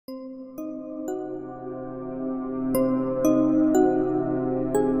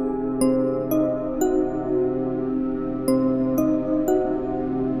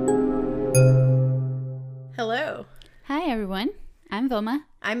Vilma.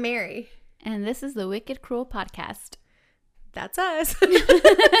 I'm Mary. And this is the Wicked Cruel Podcast. That's us.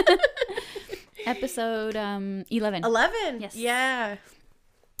 Episode 11. 11? Yes. Yeah.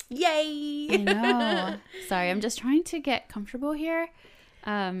 Yay. I know. Sorry, I'm just trying to get comfortable here.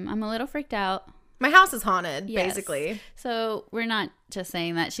 I'm a little freaked out. My house is haunted, Yes. basically. So we're not just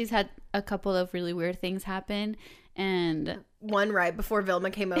saying that. She's had a couple of really weird things happen. And one right before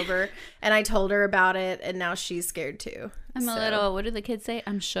Vilma came over, and I told her about it, and now she's scared too. I'm a little, what do the kids say?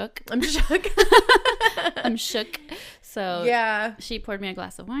 I'm shook. I'm shook. I'm shook. So yeah, she poured me a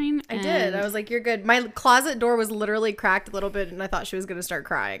glass of wine. I did. I was like, you're good. My closet door was literally cracked a little bit, and I thought she was going to start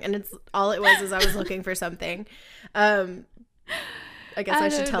crying. And it's all it was is I was looking for something. I guess I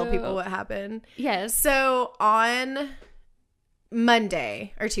should tell people what happened. Yes. So on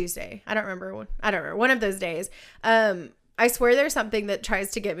Monday or Tuesday, I don't remember. One of those days. I swear there's something that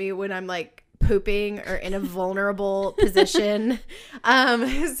tries to get me when I'm like pooping or in a vulnerable position.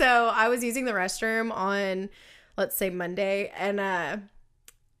 So I was using the restroom on, let's say, Monday, and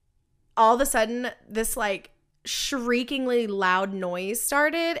all of a sudden this like shriekingly loud noise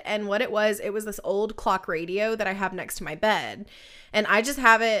started, and what it was this old clock radio that I have next to my bed, and I just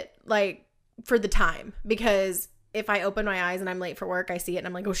have it like for the time, because if I open my eyes and I'm late for work, I see it and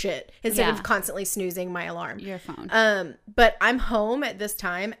I'm like, oh shit, instead of constantly snoozing my alarm. Your phone. But I'm home at this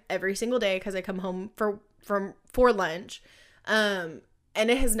time every single day because I come home for lunch. And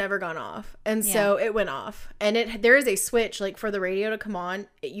it has never gone off. And so it went off. And there is a switch, like, for the radio to come on,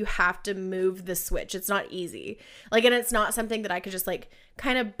 you have to move the switch. It's not easy. Like, and it's not something that I could just, like,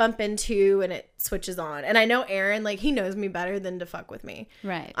 kind of bump into and it switches on. And I know Aaron, like, he knows me better than to fuck with me.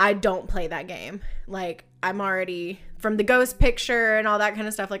 Right. I don't play that game. Like, I'm already, from the ghost picture and all that kind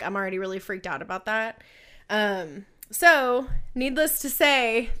of stuff, like, I'm already really freaked out about that. So, needless to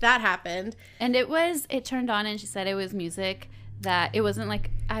say, that happened. And it turned on, and she said it was music that it wasn't like,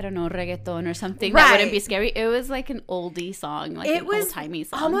 I don't know, reggaeton or something that wouldn't be scary. It was like an oldie song, like an old-timey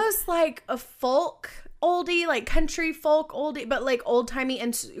song. Almost like a folk oldie, like country folk oldie, but like old-timey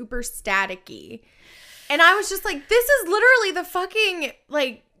and super staticky. And I was just like, this is literally the fucking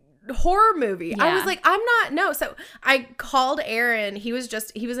like horror movie. I was like, so I called Aaron. He was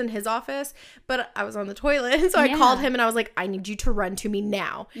in his office, but I was on the toilet, so I called him and I was like, I need you to run to me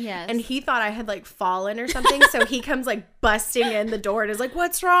now. Yes. And he thought I had like fallen or something, so he comes like busting in the door and is like,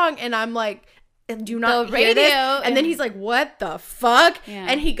 what's wrong? And I'm like, do not hear this. And then he's like, what the fuck?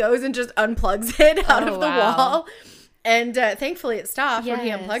 And he goes and just unplugs it out of the wall, and thankfully it stopped when he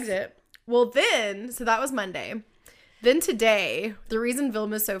unplugged it. Well, then, so that was Monday. Then today, the reason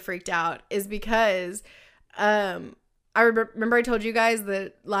Vilma's so freaked out is because I remember I told you guys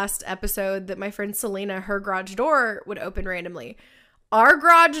that last episode that my friend Selena, her garage door would open randomly. Our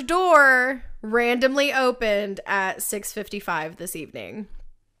garage door randomly opened at 6:55 this evening.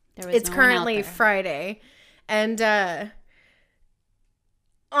 It's currently Friday. And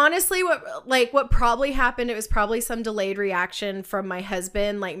honestly, what probably happened, it was probably some delayed reaction from my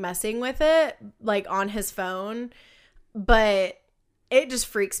husband, like messing with it, like on his phone. But it just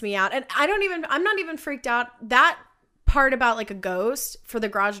freaks me out. And I'm not even freaked out. That part about like a ghost for the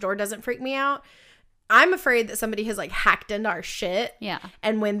garage door doesn't freak me out. I'm afraid that somebody has like hacked into our shit. Yeah.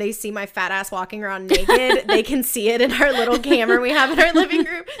 And when they see my fat ass walking around naked, they can see it in our little camera we have in our living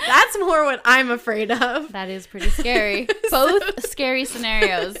room. That's more what I'm afraid of. That is pretty scary. Both scary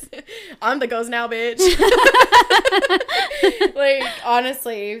scenarios. I'm the ghost now, bitch. Like,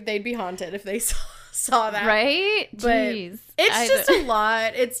 honestly, they'd be haunted if they saw that, right? But jeez, it's just a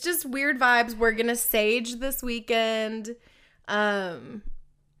lot. It's just weird vibes. We're gonna sage this weekend.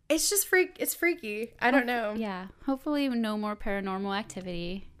 It's just it's freaky. I don't know. Yeah, hopefully no more paranormal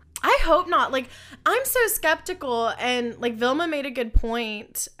activity. I hope not. Like, I'm so skeptical, and like Vilma made a good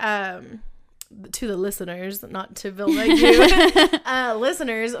point to the listeners, not to Vilma, you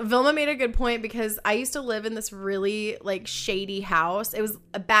listeners. Vilma made a good point because I used to live in this really like shady house. It was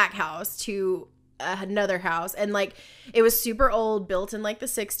a back house to another house, and like it was super old, built in like the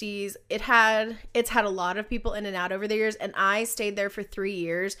 60s. It's had a lot of people in and out over the years, and I stayed there for 3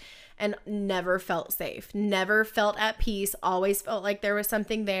 years and never felt safe, never felt at peace, always felt like there was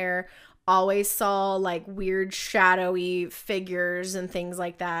something there, always saw like weird shadowy figures and things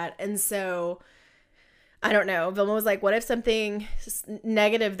like that. And so I don't know, Vilma was like, what if something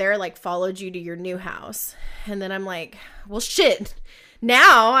negative there like followed you to your new house? And then I'm like, well, shit,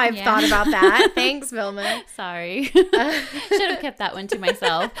 now I've thought about that. Thanks, Vilma. Sorry. Should have kept that one to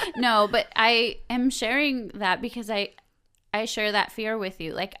myself. No, but I am sharing that because I share that fear with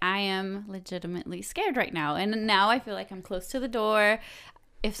you. Like, I am legitimately scared right now. And now I feel like I'm close to the door.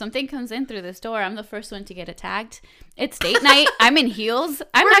 if something comes in through this door, I'm the first one to get attacked. It's date night. I'm in heels.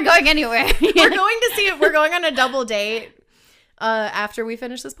 I'm not going anywhere. We're going on a double date after we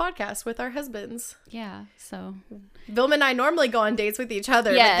finish this podcast with our husbands. Yeah, so Vilma and I normally go on dates with each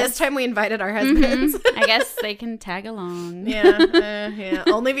other, but this time we invited our husbands. I guess they can tag along. Yeah.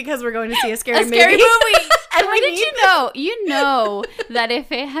 Only because we're going to see a scary movie. And what did you know? You know that if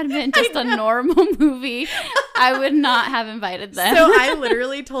it had been just a normal movie, I would not have invited them. So I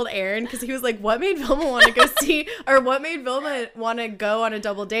literally told Aaron, because he was like, what made Vilma want to go see, or what made Vilma want to go on a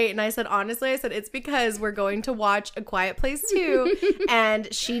double date? And I said, honestly, it's because we're going to watch A Quiet Place 2,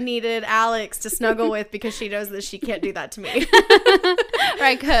 and she needed Alex to snuggle with because she knows that she can't do that to me. Or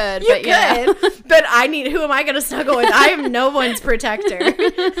I could, but yeah. But who am I going to snuggle with? I am no one's protector.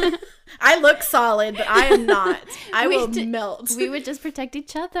 I look solid, but I am not. I will melt. We would just protect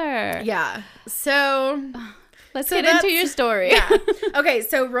each other. Yeah. So let's get into your story. Yeah. Okay,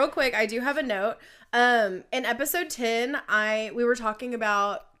 so real quick, I do have a note. In episode 10, we were talking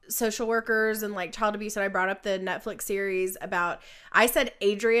about social workers and like child abuse, and I brought up the Netflix series I said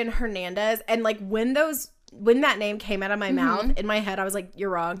Adrian Hernandez, and like when that name came out of my mouth, in my head, I was like, you're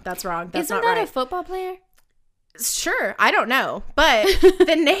wrong. That's wrong. That's not right. Isn't that a football player? Sure, I don't know, but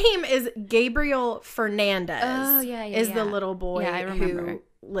the name is Gabriel Fernandez. Oh yeah, is the little boy who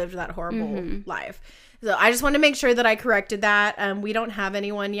lived that horrible life. So I just wanted to make sure that I corrected that. We don't have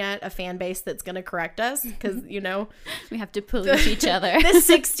anyone yet, a fan base that's going to correct us, because we have to police each other. The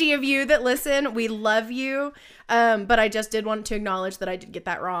 60 of you that listen, we love you. But I just did want to acknowledge that I did get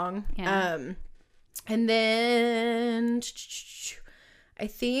that wrong. Yeah. And then I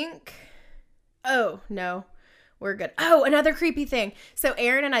think, oh no. We're good. Oh, another creepy thing. So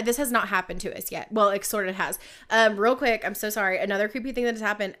Aaron and I, this has not happened to us yet. Well, it sort of has. Real quick, I'm so sorry. Another creepy thing that has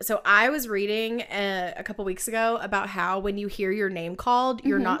happened. So I was reading a couple weeks ago about how when you hear your name called,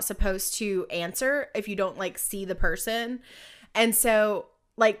 you're not supposed to answer if you don't like see the person. And so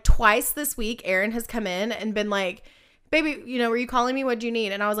like twice this week, Aaron has come in and been like, baby, were you calling me? What'd you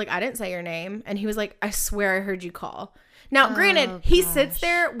need? And I was like, I didn't say your name. And he was like, I swear I heard you call. Now, granted, he sits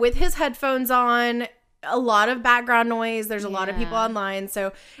there with his headphones on, a lot of background noise. There's a lot of people online.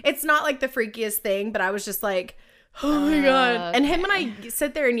 So it's not like the freakiest thing, but I was just like, oh my God. And him and I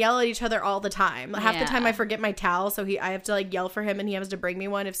sit there and yell at each other all the time. Half the time I forget my towel. So I have to like yell for him and he has to bring me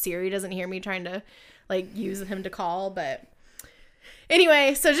one if Siri doesn't hear me trying to like use him to call. But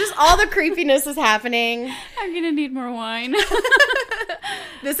anyway, so just all the creepiness is happening. I'm going to need more wine.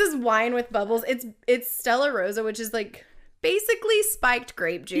 This is wine with bubbles. It's Stella Rosa, which is like basically spiked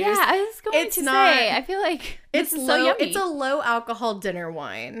grape juice. Yeah, I was going to say. I feel like it's so yummy. It's a low alcohol dinner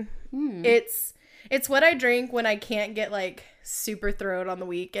wine. It's what I drink when I can't get like super throat on the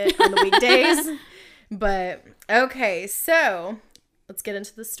weekdays. But okay, so let's get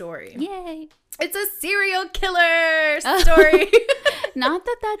into the story. Yay! It's a serial killer story. Not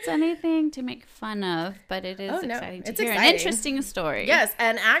that that's anything to make fun of, but it is exciting to hear. An interesting story. Yes,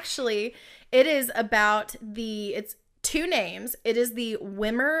 and actually, it is about it's two names. It is the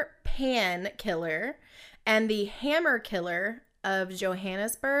Wimmer Pan Killer and the Hammer Killer of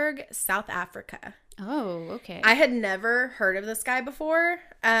Johannesburg, South Africa. Oh, okay. I had never heard of this guy before,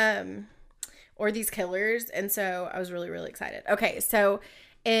 or these killers, and so I was really, really excited. Okay, so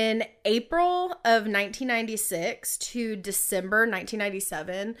in April of 1996 to December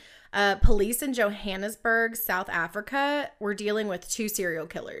 1997, police in Johannesburg, South Africa, were dealing with two serial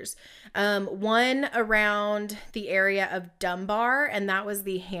killers. One around the area of Dunbar, and that was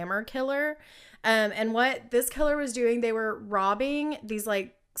the Hammer Killer. And what this killer was doing, they were robbing these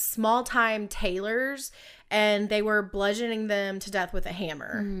like small-time tailors, and they were bludgeoning them to death with a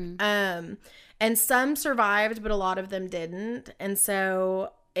hammer. And some survived, but a lot of them didn't. And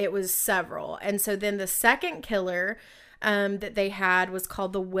so it was several. And so then the second killer that they had was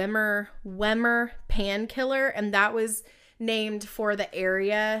called the Wimmer Pan Killer, and that was named for the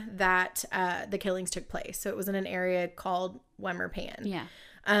area that the killings took place. So it was in an area called Wimmer Pan.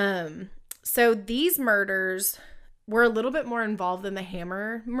 Yeah. So these murders were a little bit more involved than the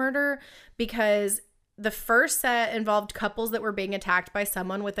Hammer murder, because the first set involved couples that were being attacked by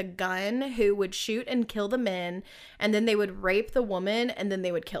someone with a gun who would shoot and kill the men, and then they would rape the woman, and then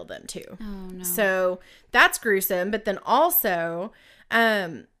they would kill them too. Oh, no. So that's gruesome. But then also,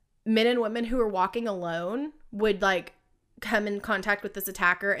 men and women who were walking alone would like come in contact with this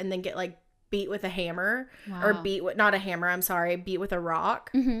attacker and then get like beat with a hammer. Wow. Or beat with a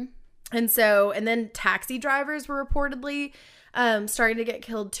rock. Mm-hmm. And then taxi drivers were reportedly starting to get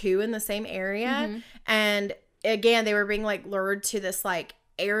killed too in the same area. And again, they were being like lured to this like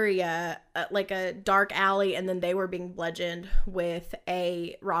area, like a dark alley, and then they were being bludgeoned with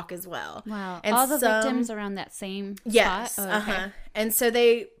a rock as well. Wow. And all the victims around that same spot? Oh, okay. And so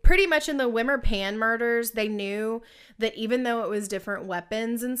they pretty much, in the Wimmer Pan murders, they knew that even though it was different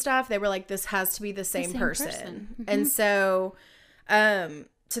weapons and stuff, they were like, this has to be the same person. Mm-hmm. And so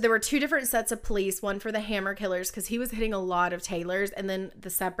so there were 2 different sets of police, one for the Hammer killers, because he was hitting a lot of Taylors, and then the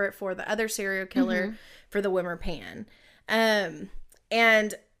separate for the other serial killer for the Wimmer Pan.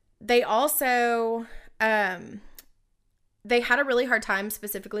 And they also, they had a really hard time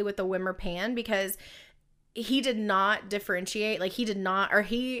specifically with the Wimmer Pan because he did not differentiate, like he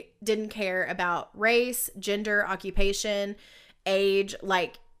didn't care about race, gender, occupation, age.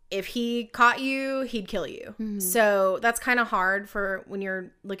 Like if he caught you, he'd kill you. Mm-hmm. So that's kind of hard for when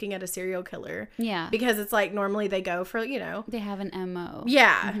you're looking at a serial killer. Yeah. Because it's like normally they go for, they have an MO.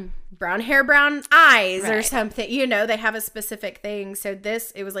 Yeah. Mm-hmm. Brown hair, brown eyes or something. They have a specific thing. So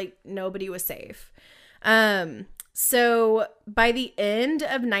it was like nobody was safe. So by the end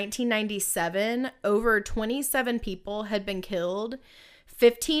of 1997, over 27 people had been killed.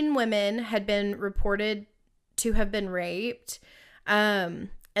 15 women had been reported to have been raped. And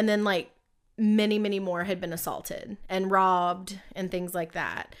then like many, many more had been assaulted and robbed and things like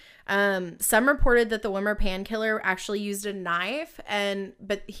that. Some reported that the Wimmer Pan killer actually used a knife,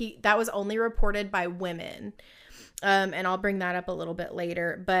 but that was only reported by women. And I'll bring that up a little bit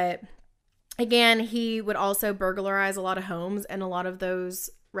later. But again, he would also burglarize a lot of homes, and a lot of those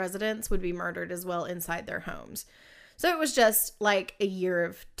residents would be murdered as well inside their homes. So it was just like a year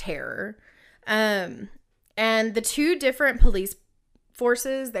of terror. And the 2 different police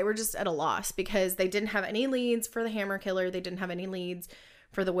forces, they were just at a loss because they didn't have any leads for the Hammer killer. They didn't have any leads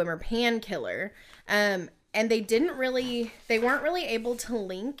for the Wimmer Pan killer. And they weren't really able to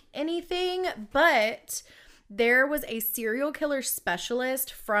link anything, but there was a serial killer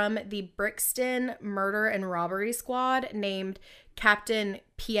specialist from the Brixton Murder and Robbery Squad named Captain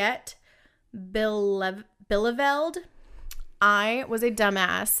Piet Billeveld. I was a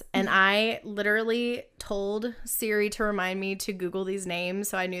dumbass, and I literally told Siri to remind me to Google these names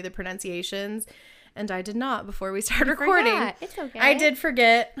so I knew the pronunciations, and I did not before we started recording. Forgot. It's okay. I did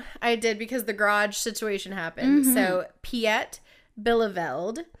forget. I did because the garage situation happened. Mm-hmm. So Piet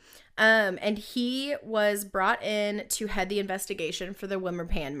Billeveld, and he was brought in to head the investigation for the Wimmer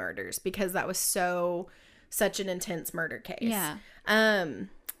Pan murders because that was such an intense murder case. Yeah.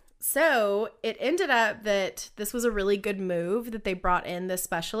 So it ended up that this was a really good move that they brought in this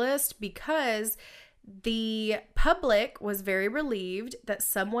specialist because the public was very relieved that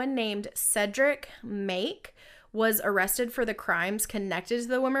someone named Cedric Maake was arrested for the crimes connected to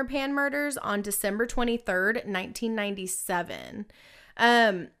the Wimmer Pan murders on December 23rd, 1997.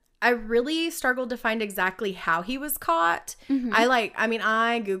 I really struggled to find exactly how he was caught. Mm-hmm.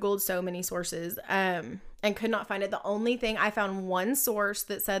 I Googled so many sources, and could not find it. The only thing, I found one source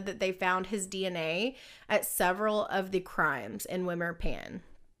that said that they found his DNA at several of the crimes in Wimmer Pan.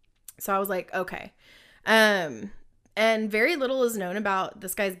 So I was like, okay. And very little is known about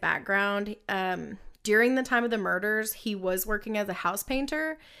this guy's background. During the time of the murders, he was working as a house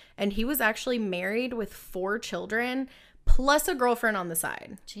painter, and he was actually married with 4 children, plus a girlfriend on the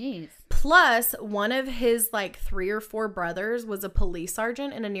side. Jeez. Plus, one of his 3 or 4 brothers was a police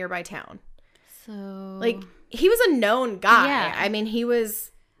sergeant in a nearby town. So, he was a known guy. Yeah. I mean, he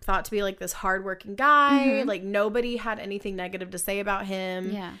was thought to be this hardworking guy. Mm-hmm. Nobody had anything negative to say about him.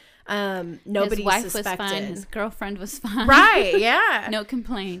 Yeah. Nobody his wife suspected. Was fine. His girlfriend was fine. Right. Yeah. No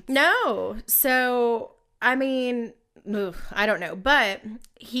complaints. No. So, I mean, I don't know. But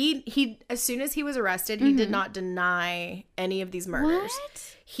he as soon as he was arrested, he did not deny any of these murders.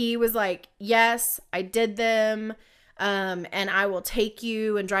 What? He was like, yes, I did them. And I will take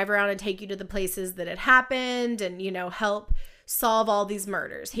you and drive around and take you to the places that it happened and, help solve all these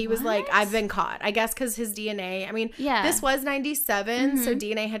murders. He was like, I've been caught. I guess because his DNA, this was 97, so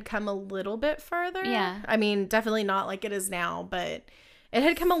DNA had come a little bit further. Yeah. I mean, definitely not like it is now, but it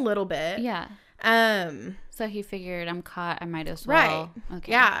had come a little bit. Yeah. So he figured, I'm caught, I might as well. Right.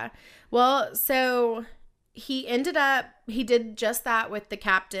 Okay. Yeah. Well, so he did just that with the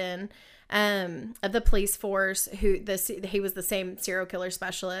captain of the police force, he was the same serial killer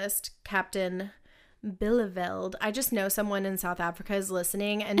specialist, Captain Billeveld. I just know someone in South Africa is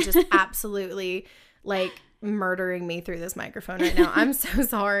listening and just absolutely murdering me through this microphone right now. I'm so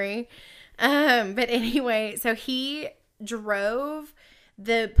sorry. But anyway, so he drove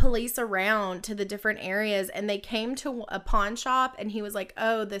the police around to the different areas, and they came to a pawn shop, and he was like,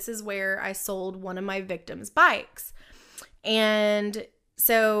 oh, this is where I sold one of my victims' bikes. And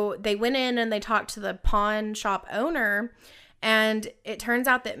so they went in and they talked to the pawn shop owner, And it turns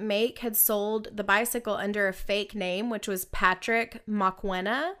out that Maake had sold the bicycle under a fake name, which was Patrick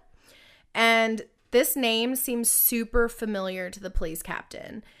Maake. And this name seems super familiar to the police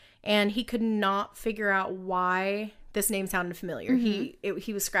captain. And he could not figure out why this name sounded familiar.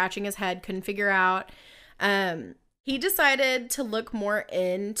 He was scratching his head, couldn't figure out. He decided to look more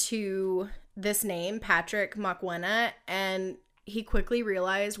into this name, Patrick Maake, and he quickly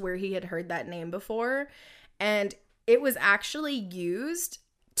realized where he had heard that name before. And it was actually used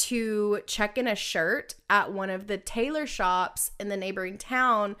to check in a shirt at one of the tailor shops in the neighboring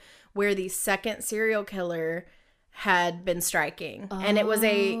town where the second serial killer had been striking. And it was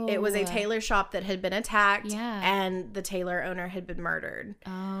a tailor shop that had been attacked, and the tailor owner had been murdered.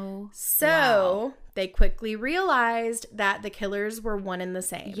 So they quickly realized that the killers were one and the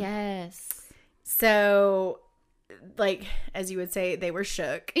same. Yes. So, like, as you would say, they were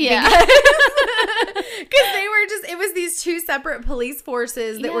shook. Yeah. Because they were just, it was these two separate police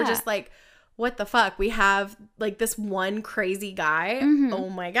forces that were just like, what the fuck? We have, like, this one crazy guy. Oh,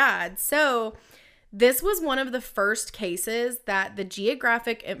 my God. So this was one of the first cases that the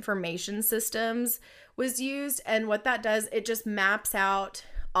geographic information systems was used. And what that does, it just maps out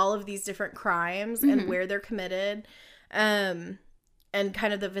all of these different crimes and where they're committed, and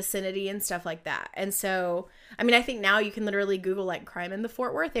kind of the vicinity and stuff like that. And so, I mean, I think now you can literally Google, like, crime in the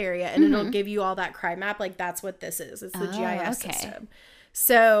Fort Worth area, and it'll give you all that crime map. Like, that's what this is. It's the GIS system.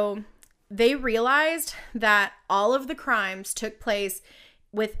 So they realized that all of the crimes took place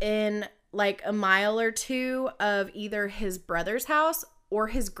within, like, a mile or two of either his brother's house or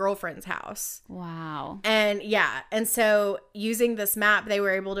his girlfriend's house. Wow. And and so using this map, they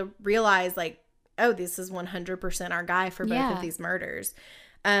were able to realize, like, oh, this is 100% our guy for both of these murders.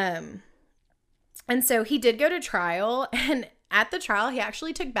 And so he did go to trial, and at the trial, he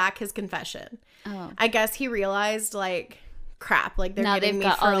actually took back his confession. Oh. I guess he realized, like, crap, like, they're getting me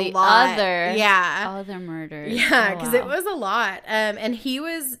for a lot. Other murders. Yeah, because it was a lot. And he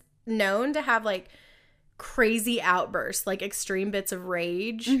was known to have, like, crazy outbursts, like extreme bits of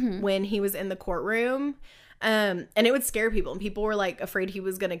rage when he was in the courtroom. And it would scare people, and people were, like, afraid he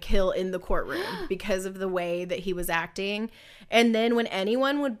was going to kill in the courtroom because of the way that he was acting. And then when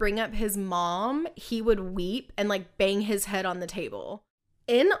anyone would bring up his mom, he would weep and, like, bang his head on the table.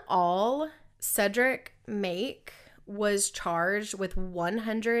 In all, Cedric Maake was charged with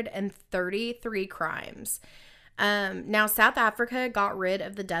 133 crimes. Now, South Africa got rid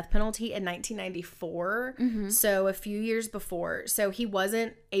of the death penalty in 1994, so a few years before. So he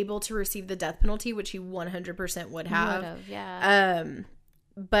wasn't able to receive the death penalty, which he 100% would have.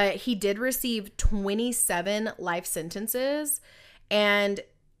 But he did receive 27 life sentences, and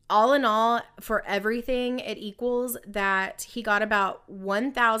all in all, for everything, it equals that he got about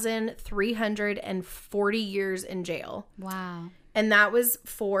 1,340 years in jail. Wow. And that was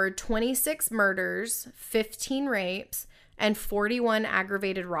for 26 murders, 15 rapes, and 41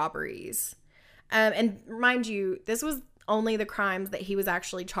 aggravated robberies. And mind you, this was only the crimes that he was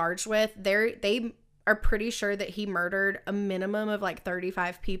actually charged with. They are pretty sure that he murdered a minimum of, like,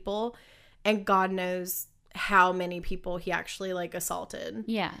 35 people. And God knows how many people he actually, like, assaulted.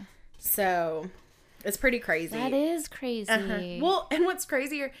 Yeah. So it's pretty crazy. That is crazy. Well, and what's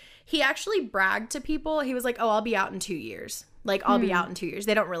crazier, he actually bragged to people. He was like, oh, I'll be out in 2 years. Like, I'll be out in 2 years.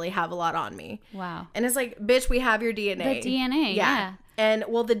 They don't really have a lot on me. Wow. And it's like, bitch, we have your DNA. The DNA, yeah. And,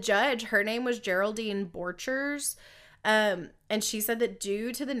 well, the judge, her name was Geraldine Borchers. And she said that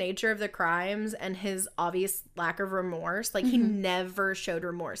due to the nature of the crimes and his obvious lack of remorse, like, he never showed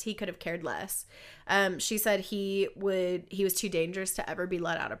remorse. He could have cared less. She said he was too dangerous to ever be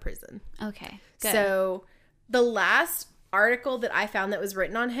let out of prison. Okay, good. So the last article that I found that was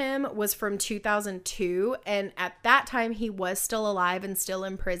written on him was from 2002, and at that time he was still alive and still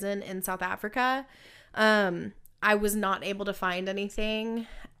in prison in South Africa. I was not able to find anything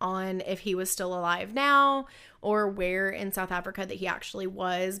on if he was still alive now or where in South Africa that he actually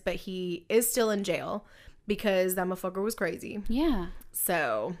was, but he is still in jail because that motherfucker was crazy. Yeah.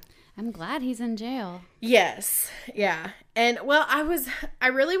 So I'm glad he's in jail. Yes. Yeah. And, well, I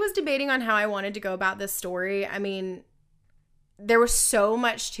really was debating on how I wanted to go about this story. I mean, there was so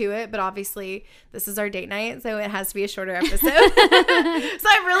much to it, but obviously this is our date night, so it has to be a shorter episode. So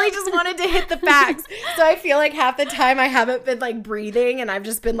I really just wanted to hit the facts. So I feel like half the time I haven't been, like, breathing, and I've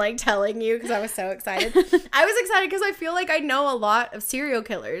just been, like, telling you because I was so excited. I was excited because I feel like I know a lot of serial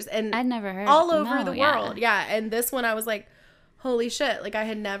killers, and I'd never heard all over the world. Yeah. And this one I was like, holy shit, like, I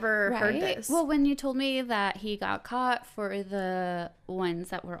had never heard this. Well, when you told me that he got caught for the ones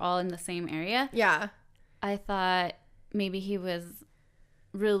that were all in the same area, yeah, I thought maybe he was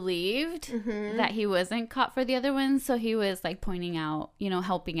relieved that he wasn't caught for the other ones. So he was like pointing out,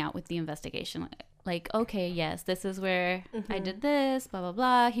 helping out with the investigation. Like, okay, yes, this is where I did this, blah, blah,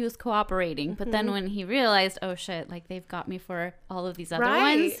 blah. He was cooperating. But then when he realized, oh, shit, like, they've got me for all of these other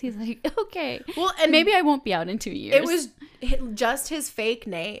ones, he's like, okay. Well, and maybe I won't be out in 2 years. It was just his fake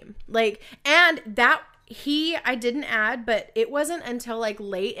name. Like, and that I didn't add, but it wasn't until, like,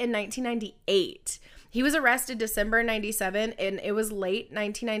 late in 1998. He was arrested December 97, and it was late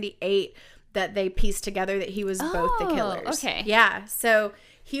 1998 that they pieced together that he was both the killers. Okay. Yeah, so...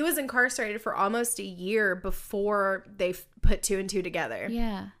 He was incarcerated for almost a year before they put 2 and 2 together.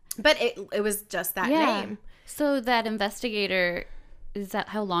 Yeah. But it was just that name. So that investigator, is that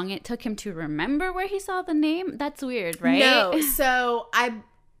how long it took him to remember where he saw the name? That's weird, right? No. So I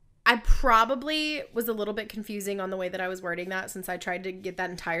probably was a little bit confusing on the way that I was wording that, since I tried to get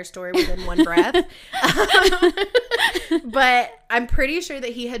that entire story within one breath. But I'm pretty sure that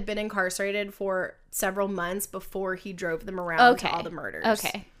he had been incarcerated for several months before he drove them around to all the murders.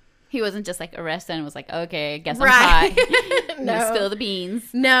 Okay. He wasn't just like arrested and was like, okay, I guess I'm caught. No. Spill the beans.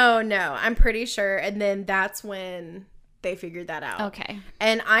 No. I'm pretty sure. And then that's when they figured that out. Okay.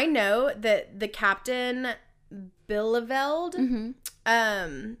 And I know that the Captain Bielefeld,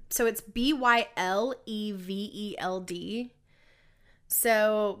 so it's Byleveld.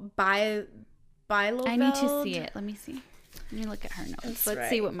 So Bielefeld. I need to see it. Let me see. Let me look at her notes. Let's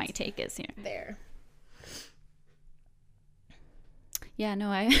see what my take is here. There. Yeah, no,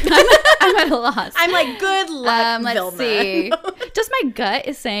 I'm at a loss. I'm like, good luck, let's Vilma. see. Just my gut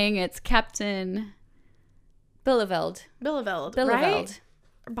is saying it's Captain Bielefeld. Bielefeld, right?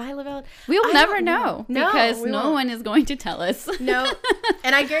 Or Bielefeld. We'll never know because no one is going to tell us. No,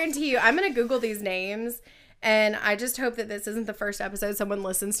 and I guarantee you, I'm going to Google these names. And I just hope that this isn't the first episode someone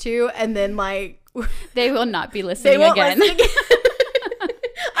listens to, and then, like... They will not be listening again. Listen again.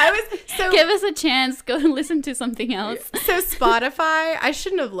 Give us a chance. Go and listen to something else. So Spotify, I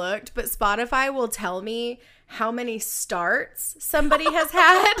shouldn't have looked, but Spotify will tell me how many starts somebody has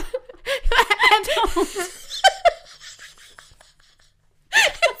had.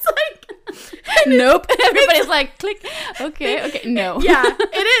 It's like... Nope. Everybody's like, click. Okay. No. Yeah,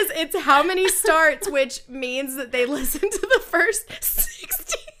 it is. It's how many starts, which means that they listen to the first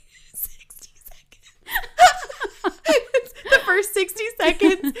 60 seconds. The first 60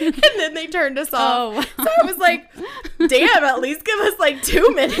 seconds, and then they turned us off. Oh. So I was like, damn, at least give us like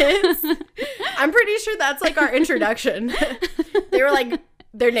 2 minutes. I'm pretty sure that's like our introduction. They were like,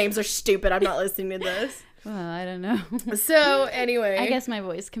 their names are stupid. I'm not listening to this. Well, I don't know. So, anyway. I guess my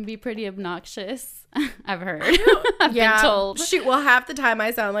voice can be pretty obnoxious. I've heard. I've been told. Shoot, well, half the time I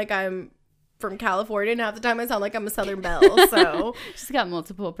sound like I'm from California, and half the time I sound like I'm a Southern Belle, so. She's got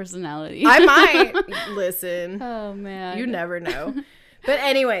multiple personalities. I might. Listen. Oh, man. You never know. But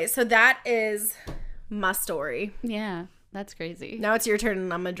anyway, so that is my story. Yeah, that's crazy. Now it's your turn,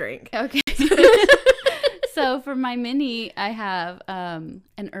 and I'm going to drink. Okay. So, for my mini, I have an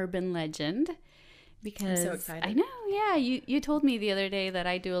urban legend. Because I'm so excited. I know, yeah. You told me the other day that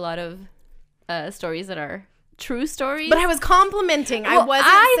I do a lot of stories that are true stories. But I was complimenting. Well,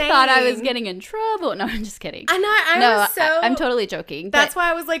 I saying. thought I was getting in trouble. No, I'm just kidding. And I'm totally joking. That's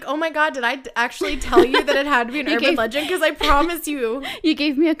why I was like, oh my God, did I actually tell you that it had to be an urban legend? Because I promise you. You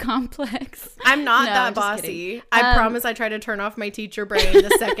gave me a complex. I'm not that bossy. I promise I try to turn off my teacher brain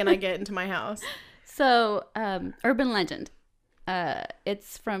the second I get into my house. So, urban legend.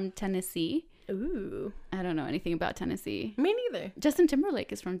 It's from Tennessee. Ooh. I don't know anything about Tennessee. Me neither. Justin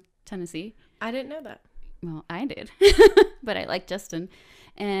Timberlake is from Tennessee. I didn't know that. Well, I did. But I like Justin.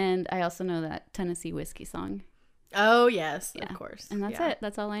 And I also know that Tennessee whiskey song. Oh, yes. Yeah. Of course. And that's it.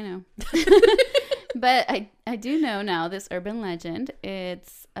 That's all I know. But I do know now this urban legend.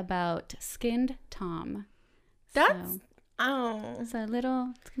 It's about Skinned Tom. That's... It's a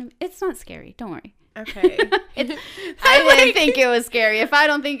little... It's not scary. Don't worry. Okay. I didn't think it was scary. If I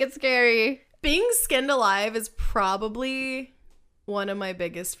don't think it's scary... Being skinned alive is probably one of my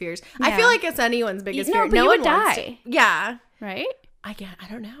biggest fears. Yeah. I feel like it's anyone's biggest fear. But no one would die. Yeah. Right? I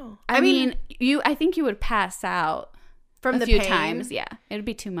don't know. I mean, I think you would pass out from the few pain. Times. Yeah. It would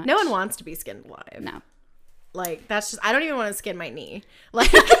be too much. No one wants to be skinned alive. No. Like, that's just, I don't even want to skin my knee.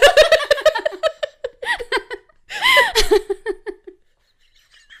 Like,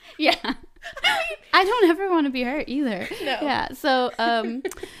 yeah. I don't ever want to be hurt either. No. Yeah. So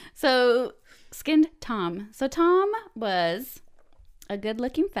Skinned Tom. So Tom was a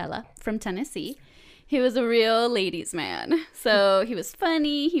good-looking fella from Tennessee. He was a real ladies' man. So he was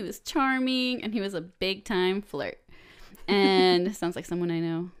funny, he was charming, and he was a big-time flirt. And sounds like someone I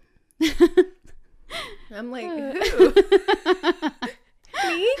know. I'm like, who?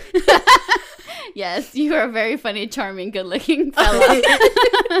 me? Yes, you are a very funny, charming, good-looking fella.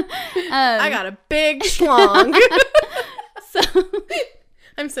 I got a big schlong. So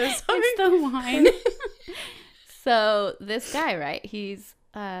I'm so sorry. it's the wine. So this guy, right? He's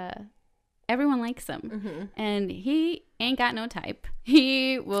everyone likes him, and he ain't got no type.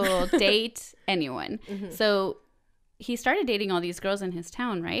 He will date anyone. So he started dating all these girls in his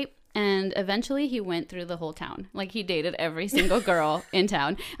town, right? And eventually he went through the whole town. Like, he dated every single girl in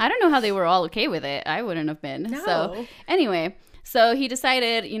town. I don't know how they were all okay with it. I wouldn't have been. No. So anyway, so he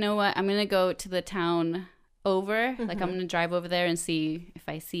decided, you know what? I'm going to go to the town over. Like, I'm going to drive over there and see if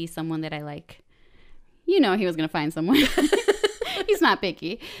I see someone that I like. You know, he was going to find someone. He's not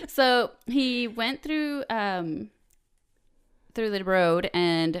picky. So he went through the road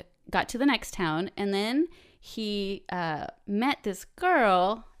and got to the next town. And then he met this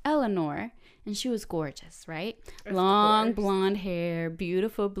girl, Eleanor, and she was gorgeous, right? Long blonde hair,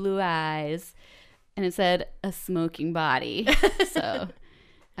 beautiful blue eyes, and it said a smoking body. So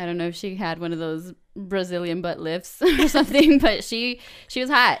I don't know if she had one of those Brazilian butt lifts or something, but she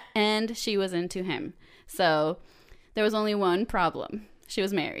was hot, and she was into him. So there was only one problem. She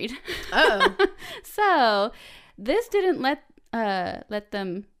was married. Oh. So this didn't let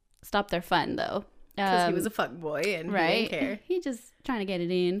them stop their fun, though. Because he was a fuckboy and right? He didn't care. He just trying to get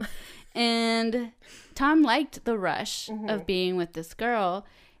it in. And Tom liked the rush of being with this girl,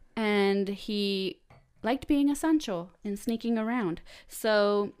 and he liked being essential and sneaking around.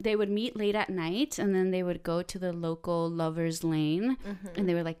 So they would meet late at night, and then they would go to the local lover's lane, and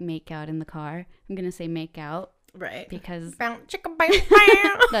they would like make out in the car. I'm going to say make out. Right. Because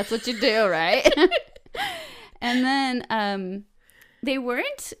that's what you do, right? And then they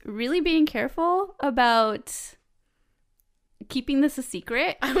weren't really being careful about keeping this a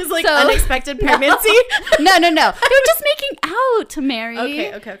secret. I was like, unexpected pregnancy? No. They were just making out,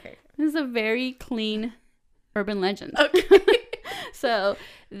 Mary. Okay. This is a very clean urban legend. Okay. So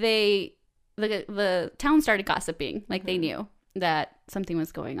the town started gossiping. Like, they knew that something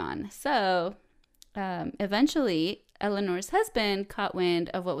was going on. So eventually, Eleanor's husband caught wind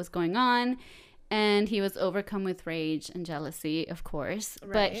of what was going on, and he was overcome with rage and jealousy, of course.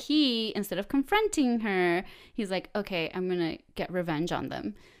 Right. But he, instead of confronting her, he's like, okay, I'm going to get revenge on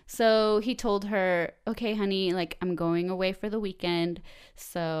them. So he told her, okay, honey, like, I'm going away for the weekend,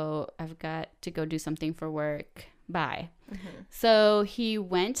 so I've got to go do something for work. Bye. So he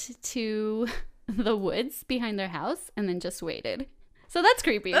went to the woods behind their house and then just waited. So that's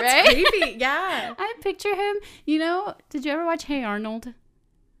creepy, right? That's creepy, yeah. I picture him, you know, did you ever watch Hey Arnold?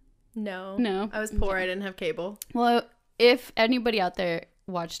 No. I was poor. I didn't have cable. Well, if anybody out there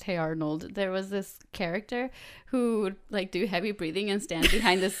watched Hey Arnold, there was this character who would like do heavy breathing and stand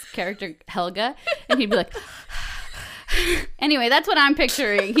behind this character, Helga, and he'd be like... Anyway, that's what I'm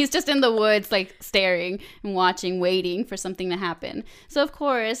picturing. He's just in the woods, like, staring and watching, waiting for something to happen. So, of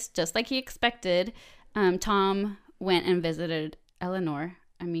course, just like he expected, Tom went and visited Eleanor.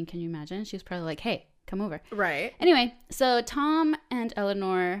 I mean, can you imagine? She was probably like, hey, come over. Right. Anyway, so Tom and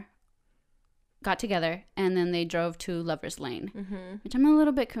Eleanor got together, and then they drove to Lover's Lane, which I'm a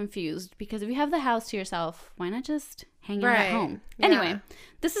little bit confused, because if you have the house to yourself, why not just hang out at home? Yeah. Anyway,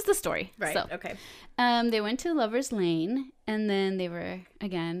 this is the story. Right, so, okay. They went to Lover's Lane, and then they were,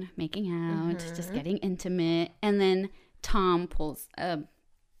 again, making out, just getting intimate, and then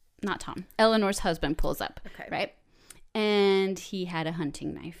Eleanor's husband pulls up, right? And he had a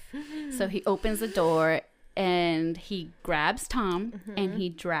hunting knife. So he opens the door, and he grabs Tom and he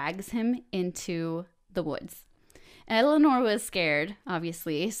drags him into the woods. Eleanor was scared,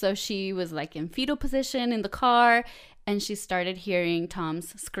 obviously. So she was like in fetal position in the car, and she started hearing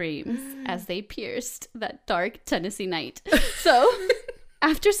Tom's screams as they pierced that dark Tennessee night. So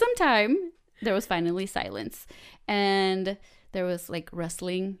after some time, there was finally silence, and there was like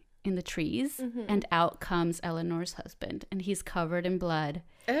rustling in the trees, and out comes Eleanor's husband, and he's covered in blood.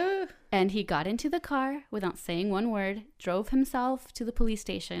 And he got into the car without saying one word, drove himself to the police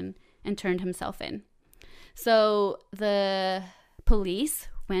station, and turned himself in. So the police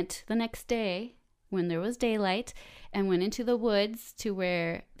went the next day when there was daylight and went into the woods to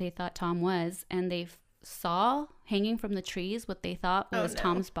where they thought Tom was, and they saw hanging from the trees what they thought was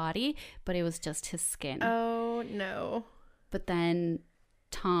Tom's body, but it was just his skin. Oh, no. But then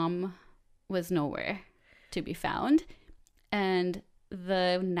Tom was nowhere to be found, and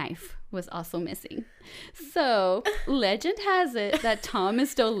the knife was also missing. So legend has it that Tom is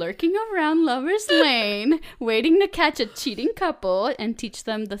still lurking around Lover's Lane, waiting to catch a cheating couple and teach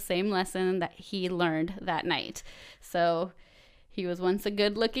them the same lesson that he learned that night. So he was once a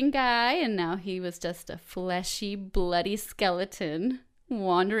good-looking guy, and now he was just a fleshy, bloody skeleton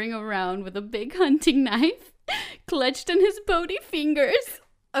wandering around with a big hunting knife clutched in his bony fingers.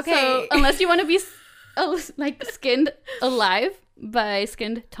 Okay. So, unless you want to be like skinned alive by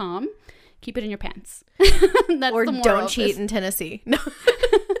skinned Tom, keep it in your pants. That's or the moral don't of cheat this. in Tennessee. No.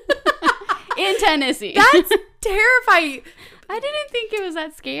 In Tennessee. That's terrifying. I didn't think it was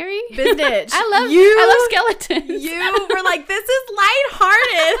that scary. Bitch. I love skeletons. You were like, this is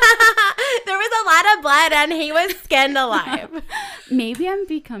lighthearted. There was a lot of blood and he was skinned alive. Maybe I'm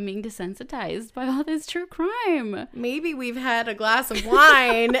becoming desensitized by all this true crime. Maybe we've had a glass of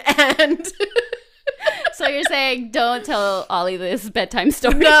wine and... So you're saying don't tell Ollie this bedtime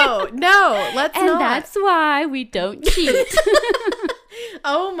story? No, let's and not. And that's why we don't cheat.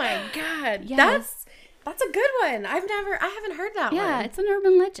 Oh my God. Yes. That's a good one. I haven't heard that one. Yeah, it's an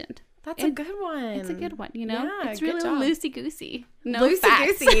urban legend. That's a good one. It's a good one, you know? Yeah, it's really loosey-goosey. No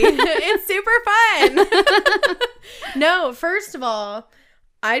loosey-goosey. It's super fun. No, first of all,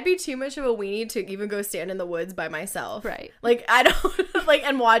 I'd be too much of a weenie to even go stand in the woods by myself. Right. Like, I don't, like,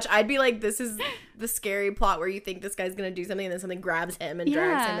 and watch. I'd be like, this is the scary plot where you think this guy's going to do something and then something grabs him and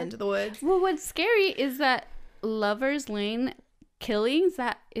drags him into the woods. Well, what's scary is that Lover's Lane killings,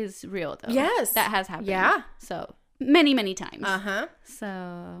 that is real, though. Yes. That has happened. Yeah. So, many, many times. Uh-huh.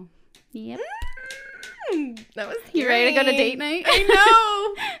 So, yep. That was You ready to go to date night? I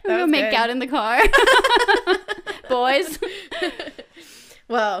know. We'll go make out in the car. Boys.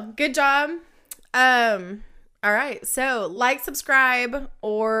 Well, good job. All right. So like, subscribe,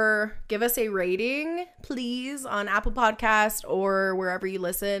 or give us a rating, please, on Apple Podcast or wherever you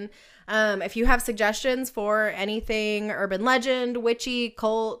listen. If you have suggestions for anything urban legend, witchy,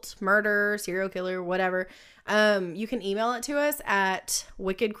 cult, murder, serial killer, whatever, you can email it to us at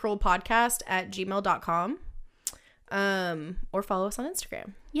wickedcruelpodcast@gmail.com. Or follow us on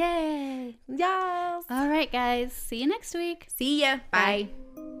Instagram. Yay. Yes. All right, guys. See you next week. See ya. Bye.